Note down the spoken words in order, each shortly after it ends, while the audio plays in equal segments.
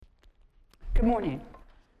Good morning.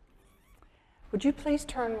 Would you please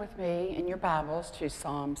turn with me in your Bibles to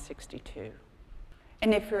Psalm 62?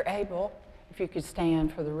 And if you're able, if you could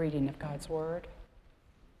stand for the reading of God's Word.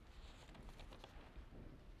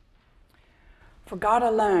 For God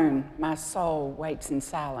alone my soul waits in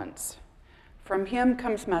silence. From him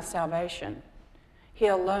comes my salvation. He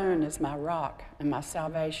alone is my rock and my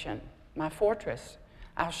salvation, my fortress.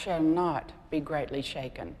 I shall not be greatly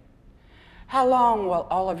shaken. How long will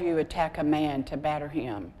all of you attack a man to batter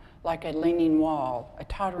him, like a leaning wall, a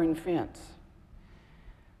tottering fence?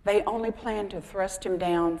 They only plan to thrust him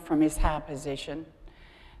down from his high position.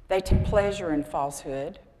 They take pleasure in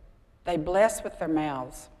falsehood. They bless with their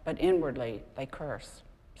mouths, but inwardly they curse.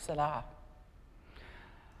 Selah.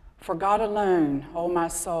 For God alone, O my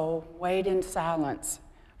soul, wait in silence,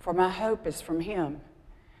 for my hope is from him.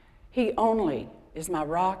 He only is my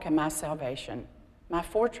rock and my salvation, my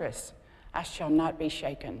fortress. I shall not be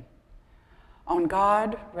shaken. On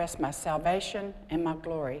God rests my salvation and my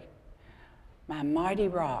glory. My mighty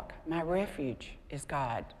rock, my refuge is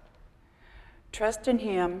God. Trust in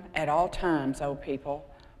him at all times, O people.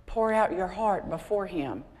 Pour out your heart before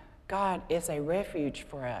him. God is a refuge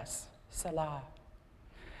for us. Selah.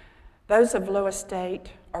 Those of low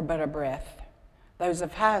estate are but a breath. Those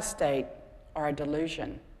of high estate are a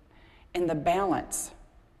delusion. In the balance,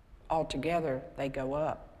 altogether they go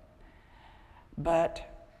up. But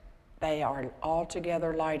they are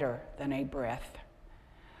altogether lighter than a breath.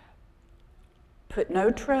 Put no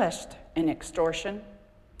trust in extortion.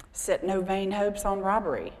 Set no vain hopes on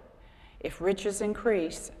robbery. If riches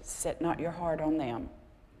increase, set not your heart on them.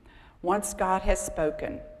 Once God has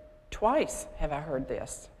spoken, twice have I heard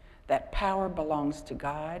this, that power belongs to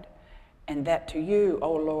God, and that to you,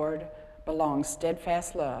 O Lord, belongs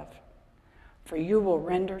steadfast love. For you will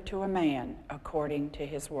render to a man according to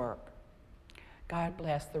his work. God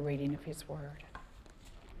bless the reading of his word.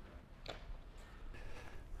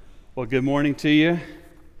 Well, good morning to you.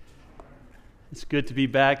 It's good to be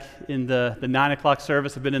back in the 9 o'clock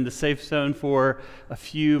service. I've been in the safe zone for a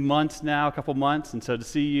few months now, a couple months, and so to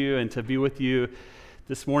see you and to be with you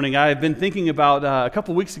this morning. I've been thinking about, a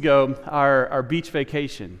couple weeks ago, our beach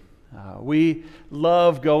vacation. We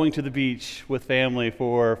love going to the beach with family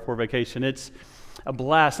for vacation. It's a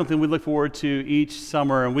blast, something we look forward to each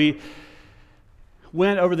summer, and we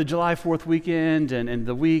went over the July 4th weekend and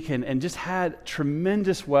the week and just had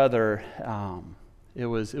tremendous weather. It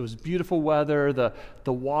was beautiful weather.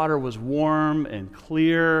 The water was warm and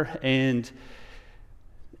clear, and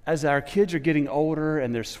as our kids are getting older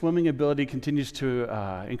and their swimming ability continues to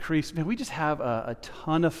increase, man, we just have a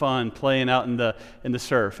ton of fun playing out in the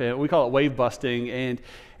surf. And we call it wave busting,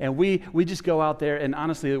 and we just go out there, and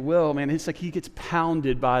honestly, it's like he gets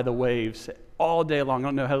pounded by the waves all day long. I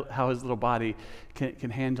don't know how his little body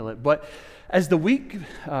can handle it. But as the week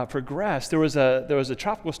progressed, there was a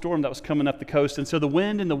tropical storm that was coming up the coast, and so the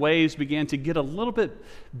wind and the waves began to get a little bit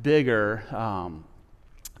bigger.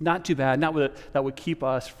 Not too bad, that would keep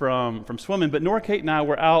us from swimming. But Nora Kate and I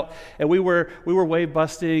were out, and we were wave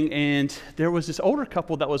busting, and there was this older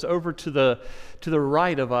couple that was over to the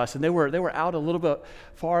right of us, and they were out a little bit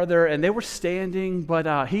farther, and they were standing.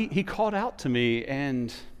 But he called out to me,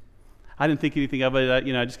 and I didn't think anything of it.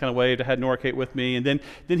 I just kind of waved. I had Nora Kate with me, and then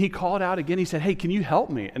he called out again. He said, "Hey, can you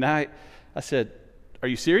help me?" And I said, "Are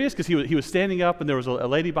you serious?" Because he was standing up, and there was a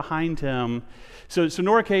lady behind him. So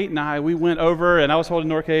Nora Kate and I, we went over, and I was holding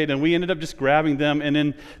Nora Kate, and we ended up just grabbing them, and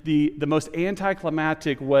in the most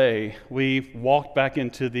anticlimactic way, we walked back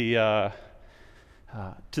into the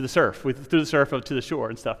to the surf. We threw the surf up to the shore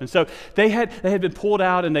and stuff. And so they had been pulled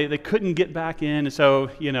out, and they couldn't get back in. And so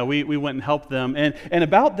we went and helped them. And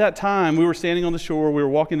about that time, we were standing on the shore. We were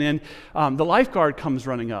walking in. The lifeguard comes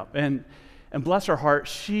running up, and bless her heart,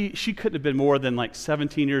 she couldn't have been more than like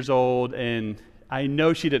 17 years old, and I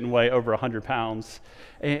know she didn't weigh over 100 pounds.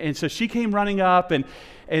 And so she came running up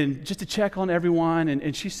and just to check on everyone,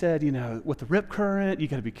 and she said, with the rip current, you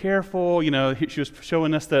got to be careful. She was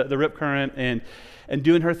showing us the rip current and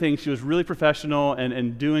doing her thing. She was really professional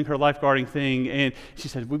and doing her lifeguarding thing. And she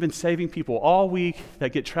said, we've been saving people all week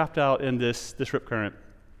that get trapped out in this rip current.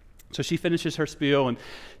 So she finishes her spiel, and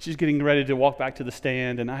she's getting ready to walk back to the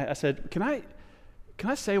stand. And I said, can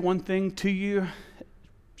I say one thing to you?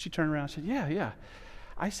 She turned around and said, yeah.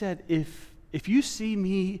 I said, if you see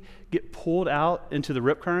me get pulled out into the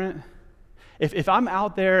rip current, if I'm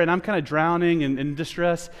out there and I'm kind of drowning and in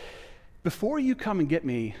distress, before you come and get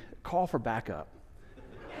me, call for backup.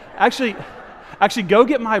 Actually, go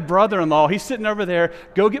get my brother-in-law. He's sitting over there.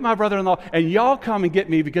 Go get my brother-in-law, and y'all come and get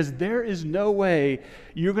me, because there is no way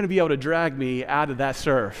you're going to be able to drag me out of that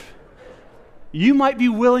surf. you might be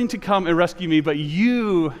willing to come and rescue me, but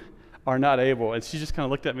you are not able. And she just kind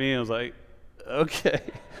of looked at me and was like, okay.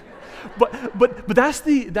 But that's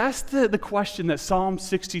the question that Psalm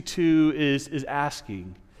 62 is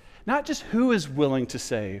asking. Not just who is willing to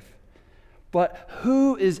save, but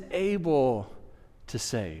who is able to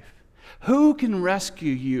save. Who can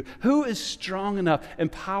rescue you? Who is strong enough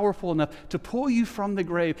and powerful enough to pull you from the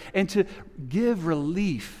grave and to give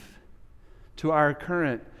relief to our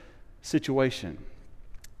current situation?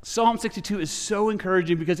 Psalm 62 is so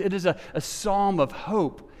encouraging because it is a psalm of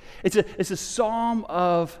hope. It's a psalm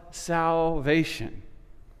of salvation.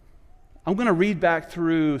 I'm going to read back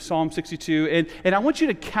through Psalm 62, and I want you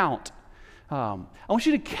to count. I want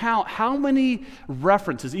you to count how many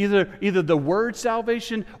references, either the word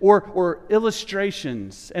salvation or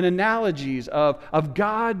illustrations and analogies of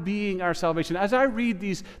God being our salvation. As I read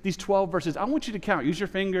these 12 verses, I want you to count. Use your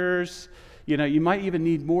fingers. You might even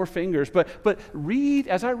need more fingers. But read,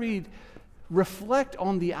 as I read, reflect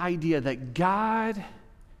on the idea that God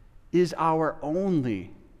is our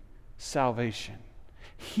only salvation.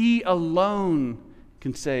 He alone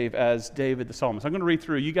can save, as David the psalmist. I'm going to read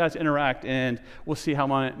through. You guys interact, and we'll see how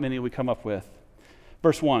many we come up with.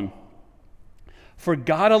 Verse 1. For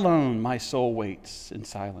God alone my soul waits in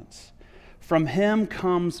silence. From him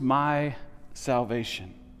comes my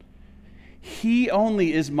salvation. He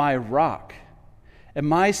only is my rock and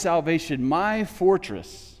my salvation, my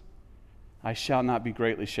fortress. I shall not be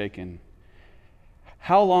greatly shaken.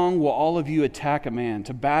 How long will all of you attack a man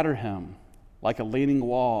to batter him like a leaning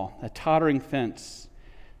wall, a tottering fence?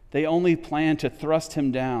 They only plan to thrust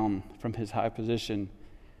him down from his high position.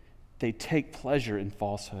 They take pleasure in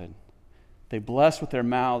falsehood. They bless with their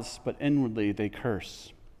mouths, but inwardly they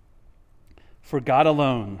curse. For God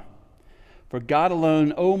alone,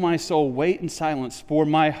 O my soul, wait in silence, for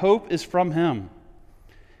my hope is from him.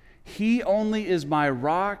 He only is my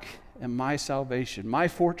rock and my salvation, my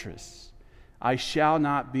fortress. I shall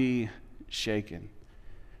not be shaken.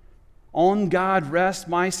 On God rests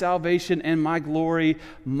my salvation and my glory,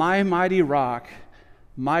 my mighty rock,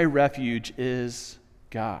 my refuge is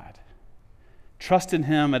God. Trust in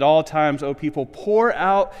him at all times, O people. Pour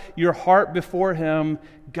out your heart before him.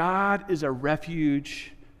 God is a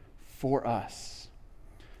refuge for us.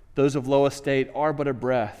 Those of low estate are but a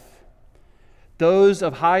breath. Those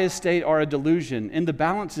of high estate are a delusion. In the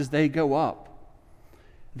balances they go up.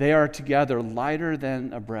 They are together lighter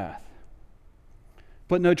than a breath.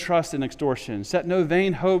 Put no trust in extortion. Set no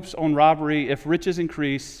vain hopes on robbery. If riches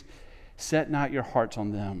increase, set not your hearts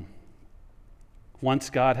on them. Once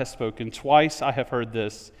God has spoken, twice I have heard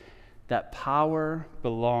this, that power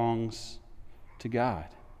belongs to God,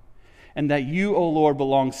 and that you, O Lord,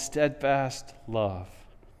 belong steadfast love.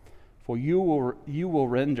 For you will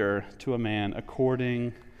render to a man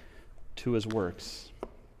according to his works.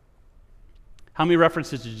 How many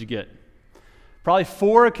references did you get? Probably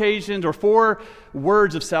 4 occasions or 4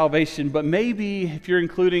 words of salvation, but maybe if you're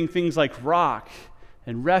including things like rock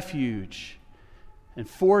and refuge and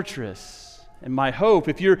fortress and my hope,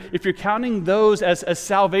 if you're counting those as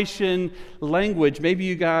salvation language, maybe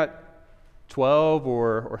you got 12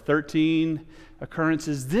 or 13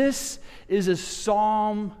 occurrences. This is a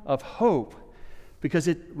psalm of hope because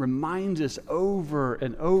it reminds us over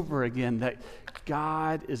and over again that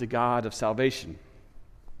God is a God of salvation.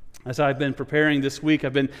 As I've been preparing this week,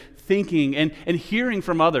 I've been thinking and hearing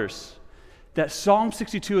from others that Psalm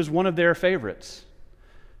 62 is one of their favorites.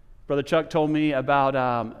 Brother Chuck told me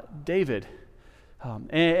about David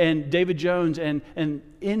and David Jones, and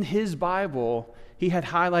in his Bible, he had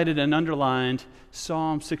highlighted and underlined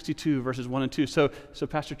Psalm 62, verses 1 and 2. So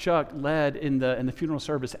Pastor Chuck led in the funeral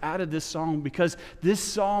service, added this psalm because this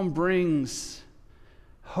psalm brings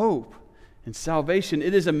hope and salvation.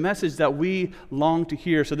 It is a message that we long to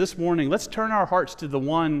hear. So this morning, let's turn our hearts to the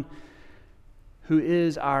one who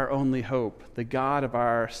is our only hope, the God of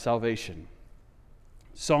our salvation.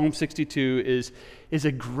 Psalm 62 is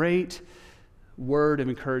a great word of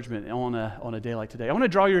encouragement on a day like today. I want to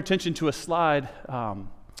draw your attention to a slide.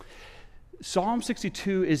 Psalm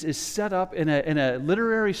 62 is set up in a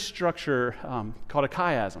literary structure called a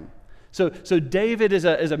chiasm. So David is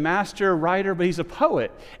a master writer, but he's a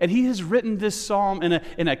poet, and he has written this psalm in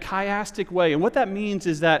a chiastic way. And what that means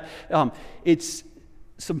is that it's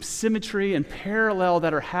some symmetry and parallel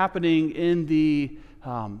that are happening in the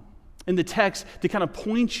text to kind of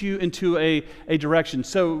point you into a direction.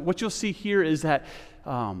 So what you'll see here is that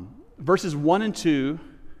verses 1 and 2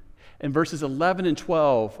 and verses 11 and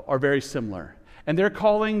 12 are very similar. And they're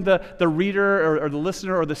calling the reader or the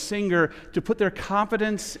listener or the singer to put their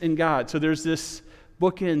confidence in God. So there's this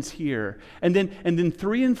bookends here. And then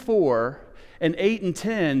 3 and 4 And 8 and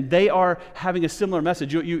 10, they are having a similar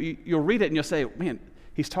message. You'll read it and you'll say, man,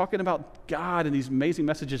 he's talking about God and these amazing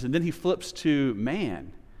messages, and then he flips to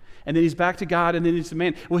man. And then he's back to God, and then he's to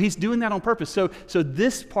man. Well, he's doing that on purpose. So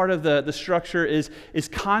this part of the structure is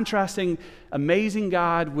contrasting amazing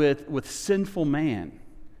God with sinful man.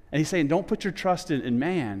 And he's saying, don't put your trust in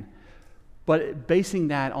man, but basing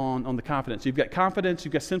that on the confidence. You've got confidence,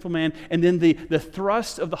 you've got sinful man, and then the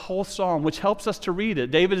thrust of the whole psalm, which helps us to read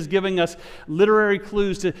it. David is giving us literary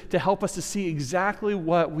clues to help us to see exactly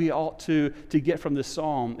what we ought to get from this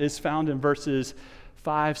psalm, is found in verses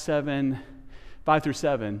 5 through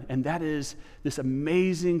 7, and that is this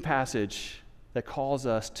amazing passage that calls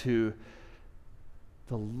us to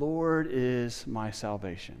the Lord is my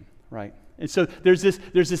salvation, right? And so there's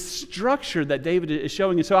this structure that David is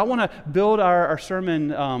showing. And so I want to build our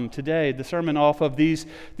sermon today, the sermon off of these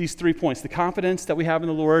 3 points: the confidence that we have in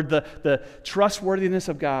the Lord, the trustworthiness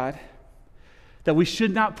of God, that we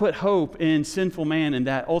should not put hope in sinful man, and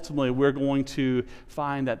that ultimately we're going to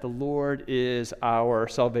find that the Lord is our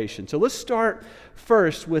salvation. So let's start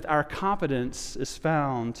first with our confidence is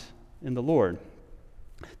found in the Lord.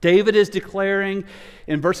 David is declaring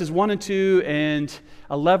in verses 1 and 2 and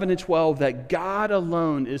 11 and 12 that God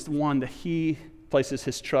alone is the one that he places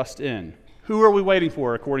his trust in. Who are we waiting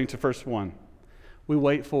for according to verse 1? We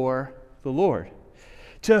wait for the Lord.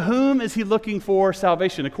 To whom is he looking for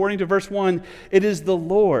salvation? According to verse 1, it is the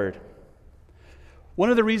Lord.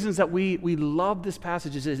 One of the reasons that we love this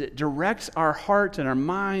passage is it directs our hearts and our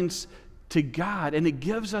minds to God, and it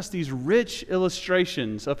gives us these rich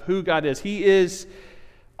illustrations of who God is. He is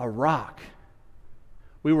a rock.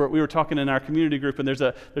 We were talking in our community group, and there's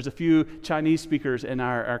a few Chinese speakers in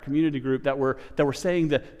our community group that were saying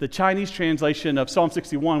that the Chinese translation of Psalm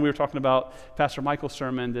 61, we were talking about Pastor Michael's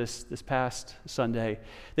sermon this past Sunday.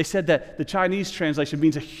 They said that the Chinese translation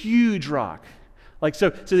means a huge rock. Like so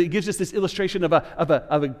it gives us this illustration of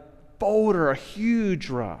a boulder, a huge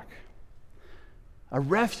rock, a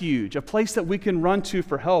refuge, a place that we can run to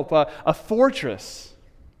for help, a fortress.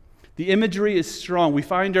 The imagery is strong. We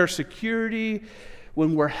find our security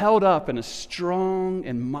when we're held up in a strong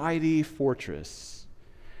and mighty fortress.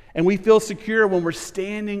 And we feel secure when we're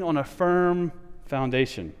standing on a firm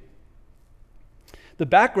foundation. The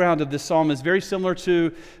background of this psalm is very similar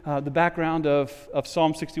to the background of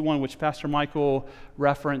Psalm 61, which Pastor Michael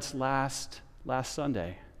referenced last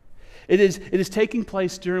Sunday. It is taking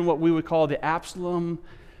place during what we would call the Absalom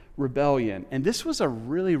rebellion. And this was a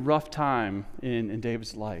really rough time in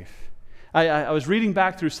David's life. I was reading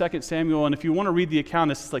back through 2 Samuel, and if you want to read the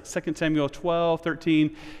account, it's like 2 Samuel 12,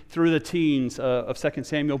 13, through the teens of 2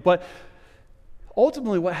 Samuel. But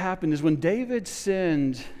ultimately what happened is when David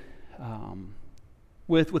sinned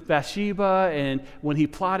with Bathsheba, and when he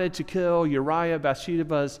plotted to kill Uriah,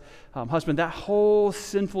 Bathsheba's husband, that whole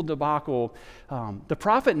sinful debacle, the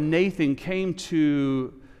prophet Nathan came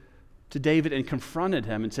to David and confronted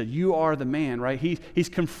him and said, "You are the man," right? He's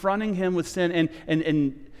confronting him with sin,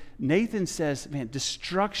 and Nathan says, man,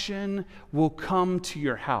 destruction will come to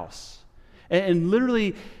your house. And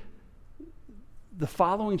literally, the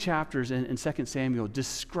following chapters in 2 Samuel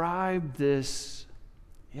describe this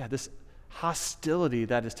hostility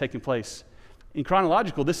that is taking place. In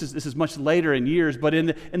chronological, this is much later in years, but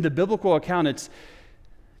in the biblical account, it's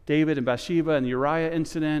David and Bathsheba and the Uriah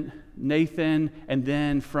incident, Nathan, and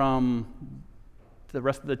then from the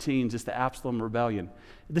rest of the teens, it's the Absalom rebellion.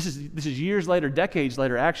 This is years later, decades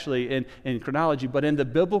later, actually, in chronology, but in the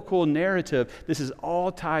biblical narrative, this is all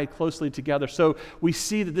tied closely together. So we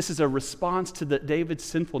see that this is a response to David's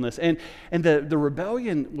sinfulness, and the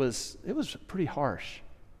rebellion was pretty harsh.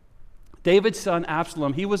 David's son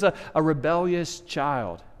Absalom, he was a rebellious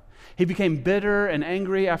child. He became bitter and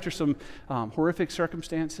angry after some horrific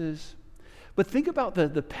circumstances. But think about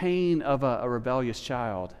the pain of a rebellious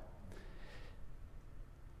child.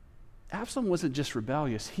 Absalom wasn't just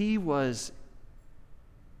rebellious. He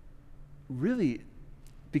really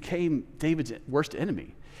became David's worst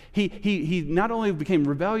enemy. He not only became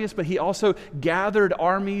rebellious, but he also gathered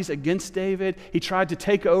armies against David. He tried to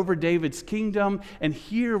take over David's kingdom. And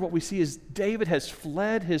here what we see is David has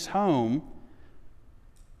fled his home,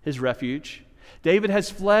 his refuge. David has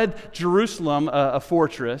fled Jerusalem, a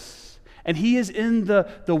fortress. And he is in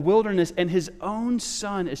the wilderness, and his own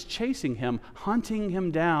son is chasing him, hunting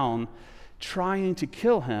him down, trying to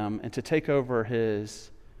kill him and to take over his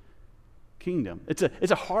kingdom. It's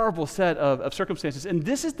a horrible set of circumstances. And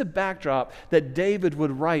this is the backdrop that David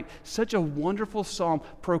would write such a wonderful psalm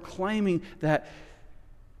proclaiming that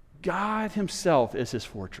God himself is his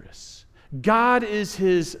fortress. God is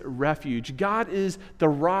his refuge. God is the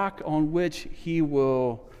rock on which he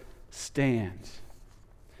will stand.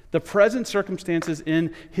 The present circumstances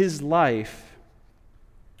in his life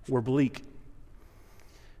were bleak.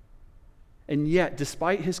 And yet,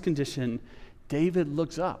 despite his condition, David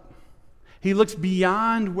looks up. He looks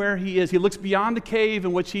beyond where he is. He looks beyond the cave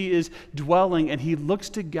in which he is dwelling, and he looks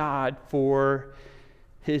to God for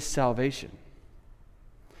his salvation.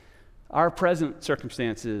 Our present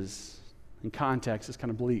circumstances and context is kind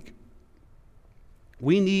of bleak.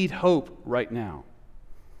 We need hope right now.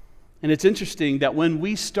 And it's interesting that when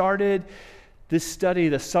we started this study,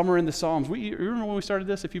 the Summer in the Psalms, you remember when we started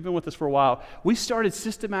this? If you've been with us for a while, we started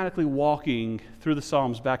systematically walking through the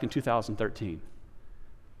Psalms back in 2013.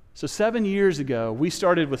 So 7 years ago, we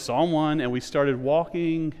started with Psalm 1, and we started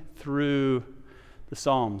walking through the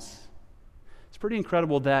Psalms. It's pretty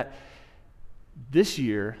incredible that this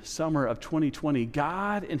year, summer of 2020,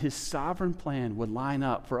 God and his sovereign plan would line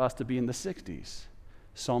up for us to be in the 60s.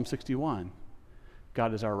 Psalm 61,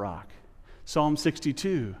 God is our rock. Psalm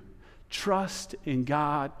 62, trust in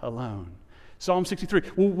God alone. Psalm 63,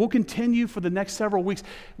 we'll continue for the next several weeks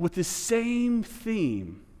with the same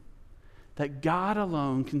theme, that God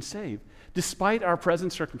alone can save. Despite our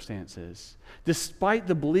present circumstances, despite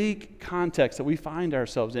the bleak context that we find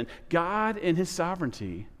ourselves in, God in his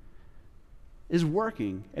sovereignty is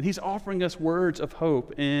working, and he's offering us words of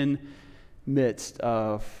hope in midst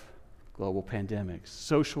of global pandemics,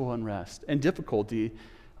 social unrest, and difficulty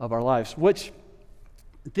of our lives, which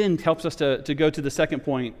then helps us to go to the second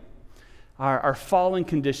point, our fallen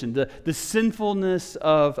condition, the sinfulness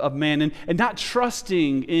of man, and not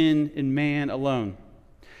trusting in man alone.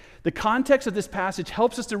 The context of this passage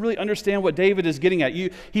helps us to really understand what David is getting at.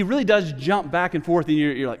 He really does jump back and forth, and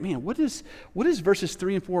you're like, man, what does verses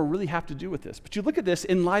 3 and 4 really have to do with this? But you look at this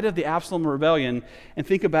in light of the Absalom rebellion and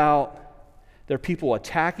think about there are people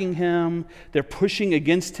attacking him, they're pushing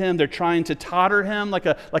against him, they're trying to totter him like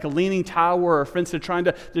a leaning tower or a fence. They're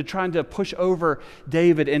trying to push over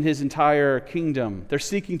David and his entire kingdom. They're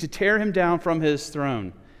seeking to tear him down from his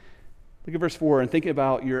throne. Look at verse 4 and think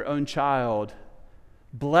about your own child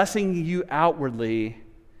blessing you outwardly,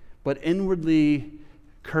 but inwardly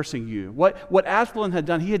cursing you. What Absalom had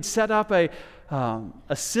done, he had set up a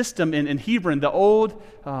system in Hebron, the old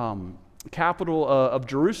capital of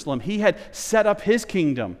Jerusalem. He had set up his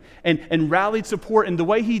kingdom and rallied support. And the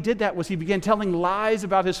way he did that was he began telling lies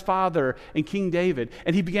about his father and King David.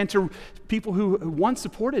 And he began to, people who once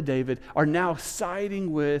supported David are now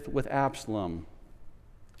siding with Absalom.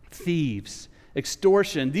 Thieves,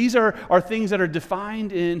 extortion. These are things that are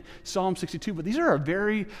defined in Psalm 62, but these are a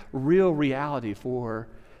very real reality for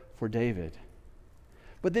David.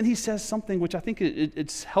 But then he says something which I think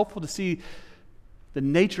it's helpful to see the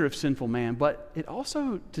nature of sinful man, but it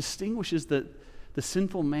also distinguishes the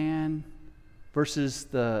sinful man versus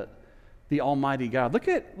the Almighty God. Look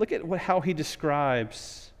at how he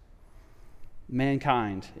describes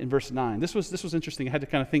mankind in verse 9. This was interesting. I had to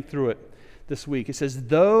kind of think through it this week. It says,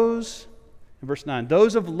 those, in verse 9,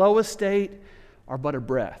 those of low estate are but a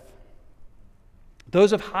breath.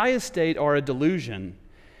 Those of high estate are a delusion.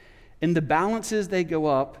 In the balances they go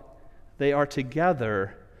up, they are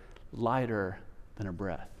together lighter than a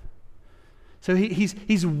breath. So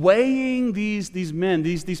he's weighing these men,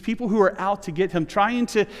 these people who are out to get him, trying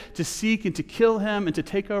to seek and to kill him and to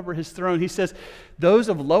take over his throne. He says, those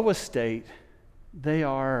of low estate, they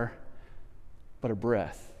are but a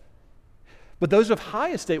breath. But those of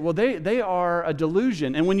high estate, well, they are a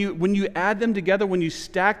delusion. And when you add them together, when you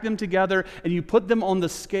stack them together and you put them on the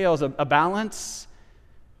scales, a balance,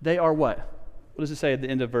 they are what? What does it say at the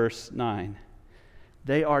end of verse 9?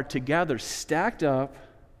 They are together, stacked up,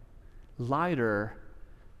 lighter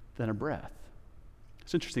than a breath.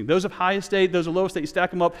 It's interesting. Those of high estate, those of low estate, you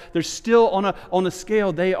stack them up, they're still on a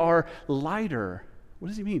scale. They are lighter. What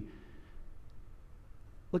does he mean?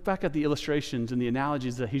 Look back at the illustrations and the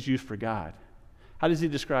analogies that he's used for God. How does he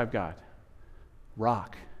describe God?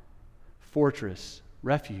 Rock, fortress,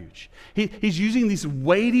 refuge. He's using these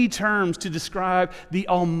weighty terms to describe the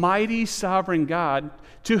almighty sovereign God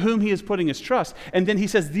to whom he is putting his trust. And then he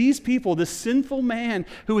says, these people, this sinful man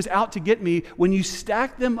who is out to get me, when you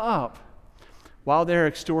stack them up, while their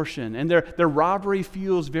extortion and their robbery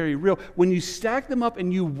feels very real, when you stack them up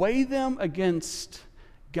and you weigh them against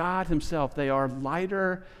God himself, they are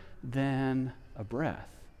lighter than a breath.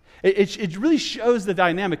 It really shows the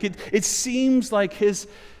dynamic. It seems like his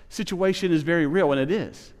situation is very real, and it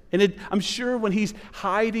is. And I'm sure when he's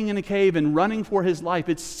hiding in a cave and running for his life,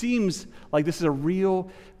 it seems like this is a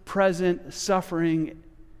real, present suffering.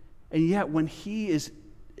 And yet when he is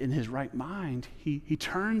in his right mind, he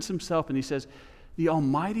turns himself and he says, the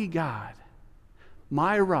Almighty God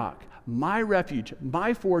my rock, my refuge,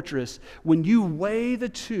 my fortress, when you weigh the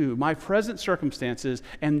two, my present circumstances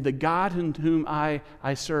and the God in whom I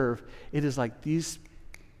serve, it is like these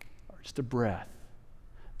are just a breath.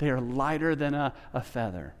 They are lighter than a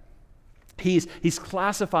feather. He's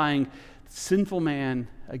classifying sinful man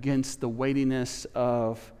against the weightiness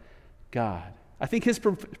of God. I think his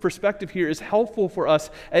perspective here is helpful for us,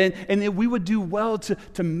 and we would do well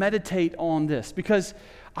to meditate on this, because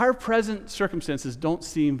our present circumstances don't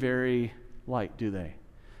seem very light, do they?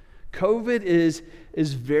 COVID is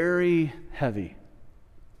very heavy.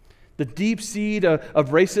 The deep seed of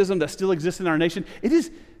racism that still exists in our nation, it is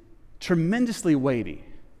tremendously weighty.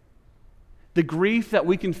 The grief that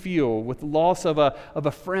we can feel with the loss of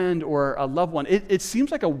a friend or a loved one, it seems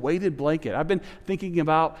like a weighted blanket. I've been thinking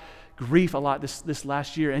about grief a lot this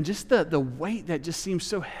last year, and just the weight that just seems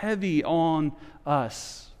so heavy on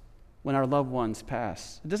us when our loved ones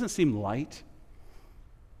pass. It doesn't seem light.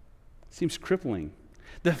 It seems crippling.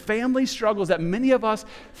 The family struggles that many of us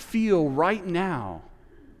feel right now,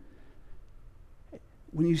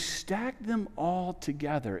 when you stack them all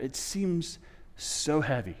together, it seems so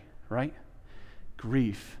heavy, right?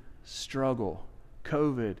 Grief, struggle,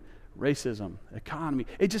 COVID, racism, economy.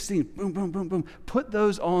 It just seems boom, boom, boom, boom. Put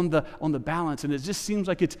those on the balance, and it just seems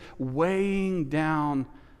like it's weighing down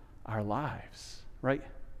our lives, right?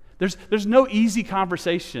 There's no easy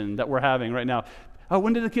conversation that we're having right now. Oh,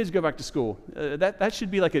 when did the kids go back to school? That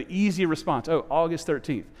should be like an easy response. Oh, August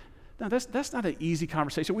 13th. No, that's not an easy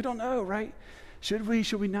conversation. We don't know, right? Should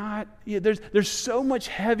we not? Yeah, there's so much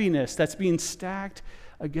heaviness that's being stacked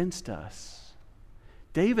against us.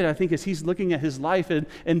 David, I think, as he's looking at his life and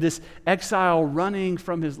this exile running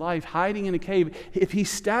from his life, hiding in a cave, if he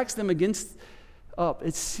stacks them against up,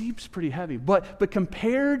 it seems pretty heavy. But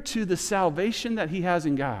compared to the salvation that he has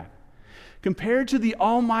in God, compared to the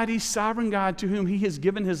almighty sovereign God to whom he has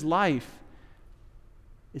given his life,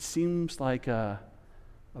 it seems like a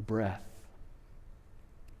breath.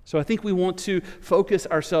 So I think we want to focus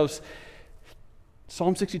ourselves.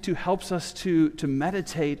 Psalm 62 helps us to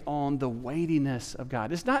meditate on the weightiness of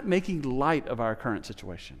God. It's not making light of our current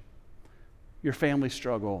situation. Your family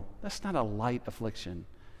struggle, that's not a light affliction.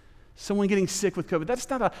 Someone getting sick with COVID, that's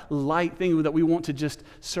not a light thing that we want to just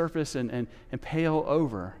surface and pale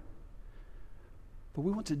over. But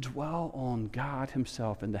we want to dwell on God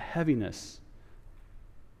himself and the heaviness,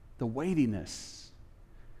 the weightiness,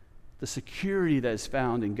 the security that is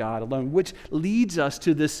found in God alone, which leads us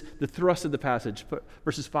to the thrust of the passage,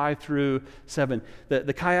 verses 5 through 7.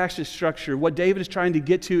 The chiastic structure, what David is trying to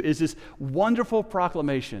get to is this wonderful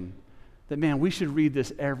proclamation that, man, we should read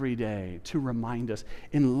this every day to remind us,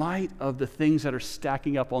 in light of the things that are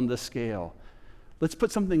stacking up on this scale, let's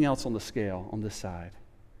put something else on the scale on this side.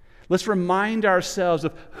 Let's remind ourselves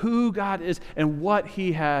of who God is and what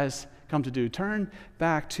he has come to do. Turn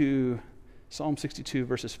back to Psalm 62,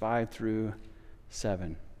 verses 5 through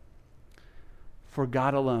 7. For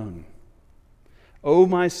God alone, O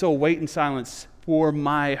my soul, wait in silence, for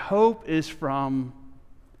my hope is from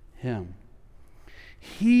him.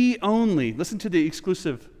 He only, listen to the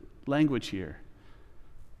exclusive language here.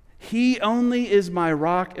 He only is my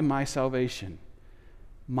rock and my salvation,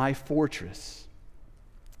 my fortress.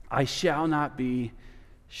 I shall not be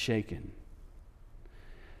shaken.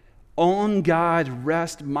 On God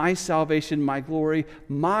rest my salvation, my glory,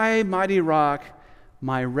 my mighty rock,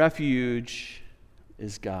 my refuge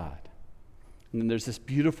is God. And then there's this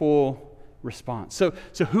beautiful response. So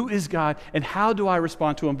who is God, and how do I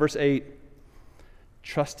respond to him? Verse 8,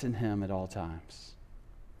 trust in him at all times.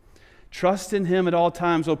 Trust in him at all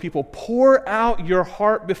times, O people. Pour out your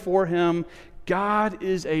heart before him. God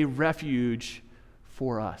is a refuge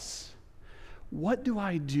for us. What do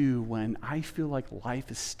I do when I feel like life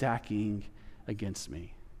is stacking against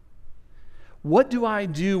me? What do I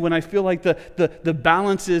do when I feel like the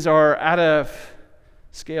balances are out of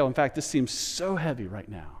scale? In fact, this seems so heavy right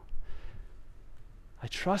now. I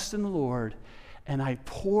trust in the Lord and I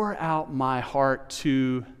pour out my heart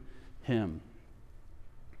to him.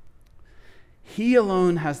 He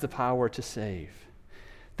alone has the power to save.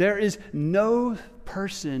 There is no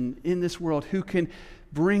person in this world who can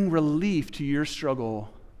bring relief to your struggle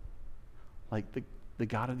like the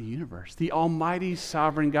God of the universe, the almighty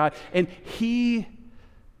sovereign God. And he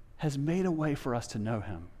has made a way for us to know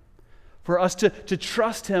him, for us to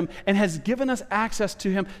trust him, and has given us access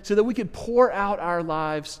to him so that we can pour out our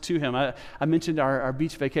lives to him. I mentioned our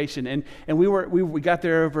beach vacation, and we got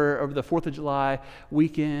there over the 4th of July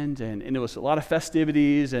weekend, and it was a lot of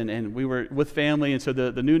festivities, and we were with family, and so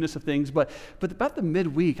the newness of things. But about the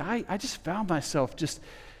midweek, I just found myself just,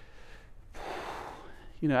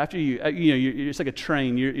 after it's like a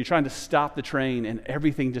train. You're trying to stop the train, and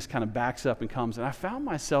everything just kind of backs up and comes. And I found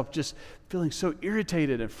myself just feeling so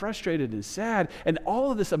irritated and frustrated and sad, and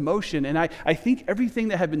all of this emotion. And I think everything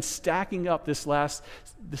that had been stacking up this last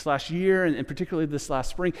year, and particularly this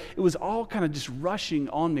last spring, it was all kind of just rushing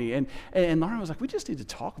on me. And Lauren was like, "We just need to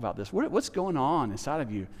talk about this. What's going on inside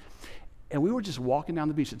of you?" And we were just walking down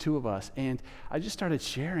the beach, the two of us, and I just started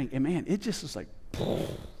sharing. And man, it just was like,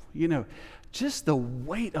 just the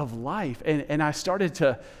weight of life. And I started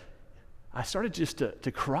just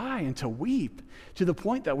to cry and to weep, to the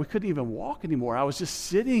point that we couldn't even walk anymore. I was just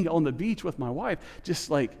sitting on the beach with my wife, just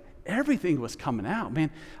like everything was coming out.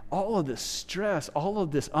 Man, all of this stress, all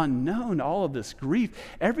of this unknown, all of this grief,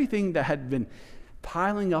 everything that had been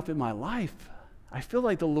piling up in my life, I feel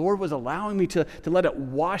like the Lord was allowing me to let it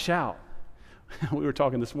wash out. We were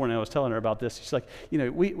talking this morning, I was telling her about this. She's like,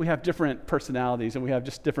 we have different personalities, and we have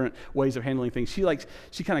just different ways of handling things.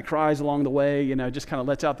 She kind of cries along the way, just kind of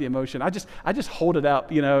lets out the emotion. I just hold it out,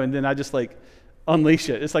 and then I just like unleash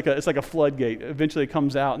it. It's like a floodgate. Eventually it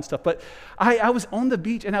comes out and stuff. But I was on the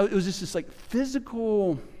beach, and it was just this like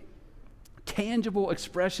physical, tangible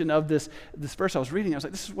expression of this verse I was reading. I was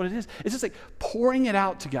like, this is what it is. It's just like pouring it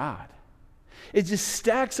out to God. It just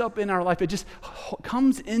stacks up in our life. It just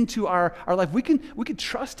comes into our life. We can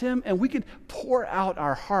trust him, and we can pour out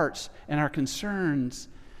our hearts and our concerns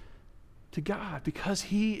to God, because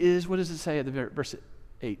he is, what does it say at the verse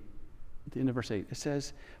 8? At the end of verse 8, it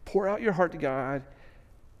says, pour out your heart to God,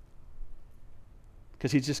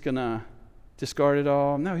 because he's just going to discard it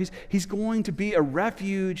all. No, he's going to be a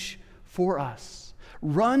refuge for us.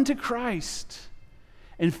 Run to Christ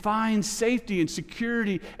and find safety and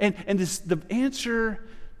security and the answer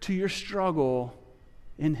to your struggle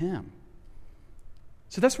in him.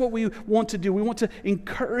 So that's what we want to do. We want to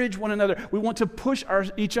encourage one another. We want to push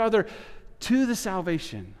each other to the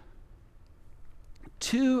salvation,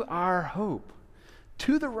 to our hope,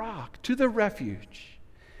 to the rock, to the refuge.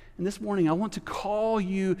 And this morning, I want to call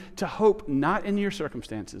you to hope not in your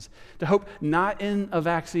circumstances, to hope not in a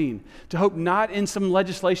vaccine, to hope not in some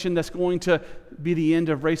legislation that's going to be the end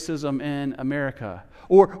of racism in America,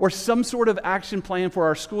 or some sort of action plan for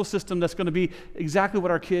our school system that's going to be exactly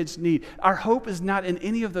what our kids need. Our hope is not in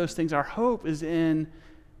any of those things. Our hope is in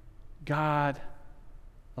God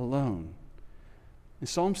alone. And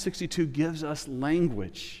Psalm 62 gives us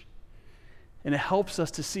language, and it helps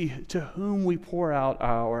us to see to whom we pour out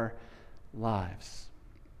our lives.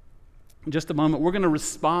 In just a moment, we're going to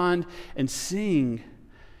respond and sing.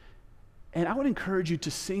 And I would encourage you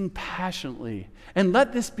to sing passionately. And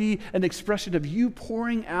let this be an expression of you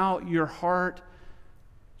pouring out your heart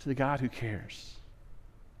to the God who cares.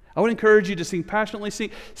 I would encourage you to sing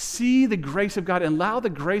passionately. See the grace of God, and allow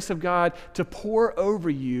the grace of God to pour over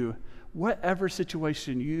you whatever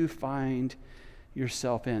situation you find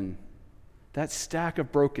yourself in. That stack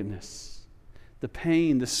of brokenness, the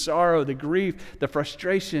pain, the sorrow, the grief, the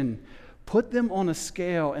frustration, put them on a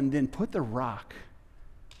scale, and then put the rock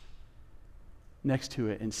next to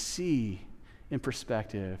it and see in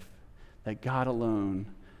perspective that God alone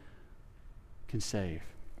can save.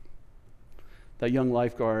 That young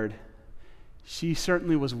lifeguard, she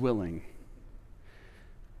certainly was willing,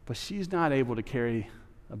 but she's not able to carry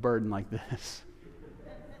a burden like this.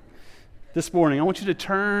 This morning, I want you to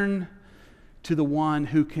turn to the one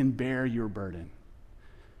who can bear your burden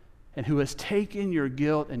and who has taken your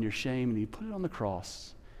guilt and your shame, and he put it on the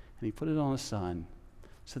cross and he put it on his son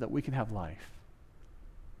so that we can have life.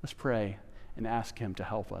 Let's pray and ask him to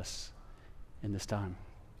help us in this time.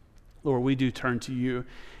 Lord, we do turn to you,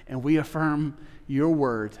 and we affirm your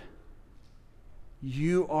word.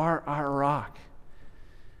 You are our rock.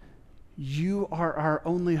 You are our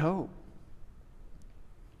only hope.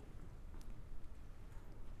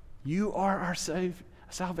 You are our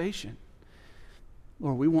salvation.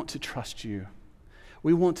 Lord, we want to trust you.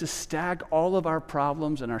 We want to stack all of our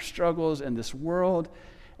problems and our struggles in this world,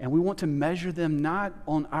 and we want to measure them not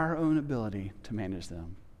on our own ability to manage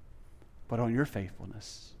them, but on your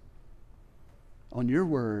faithfulness, on your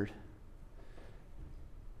word,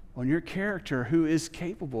 on your character who is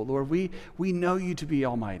capable. Lord, we know you to be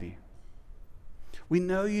almighty. We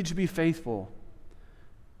know you to be faithful.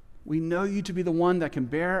 We know you to be the one that can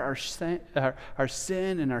bear our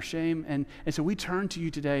sin and our shame. And so we turn to you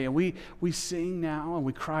today, and we sing now, and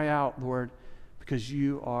we cry out, Lord, because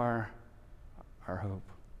you are our hope.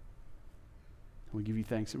 And we give you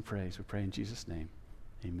thanks and praise. We pray in Jesus' name.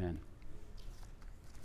 Amen.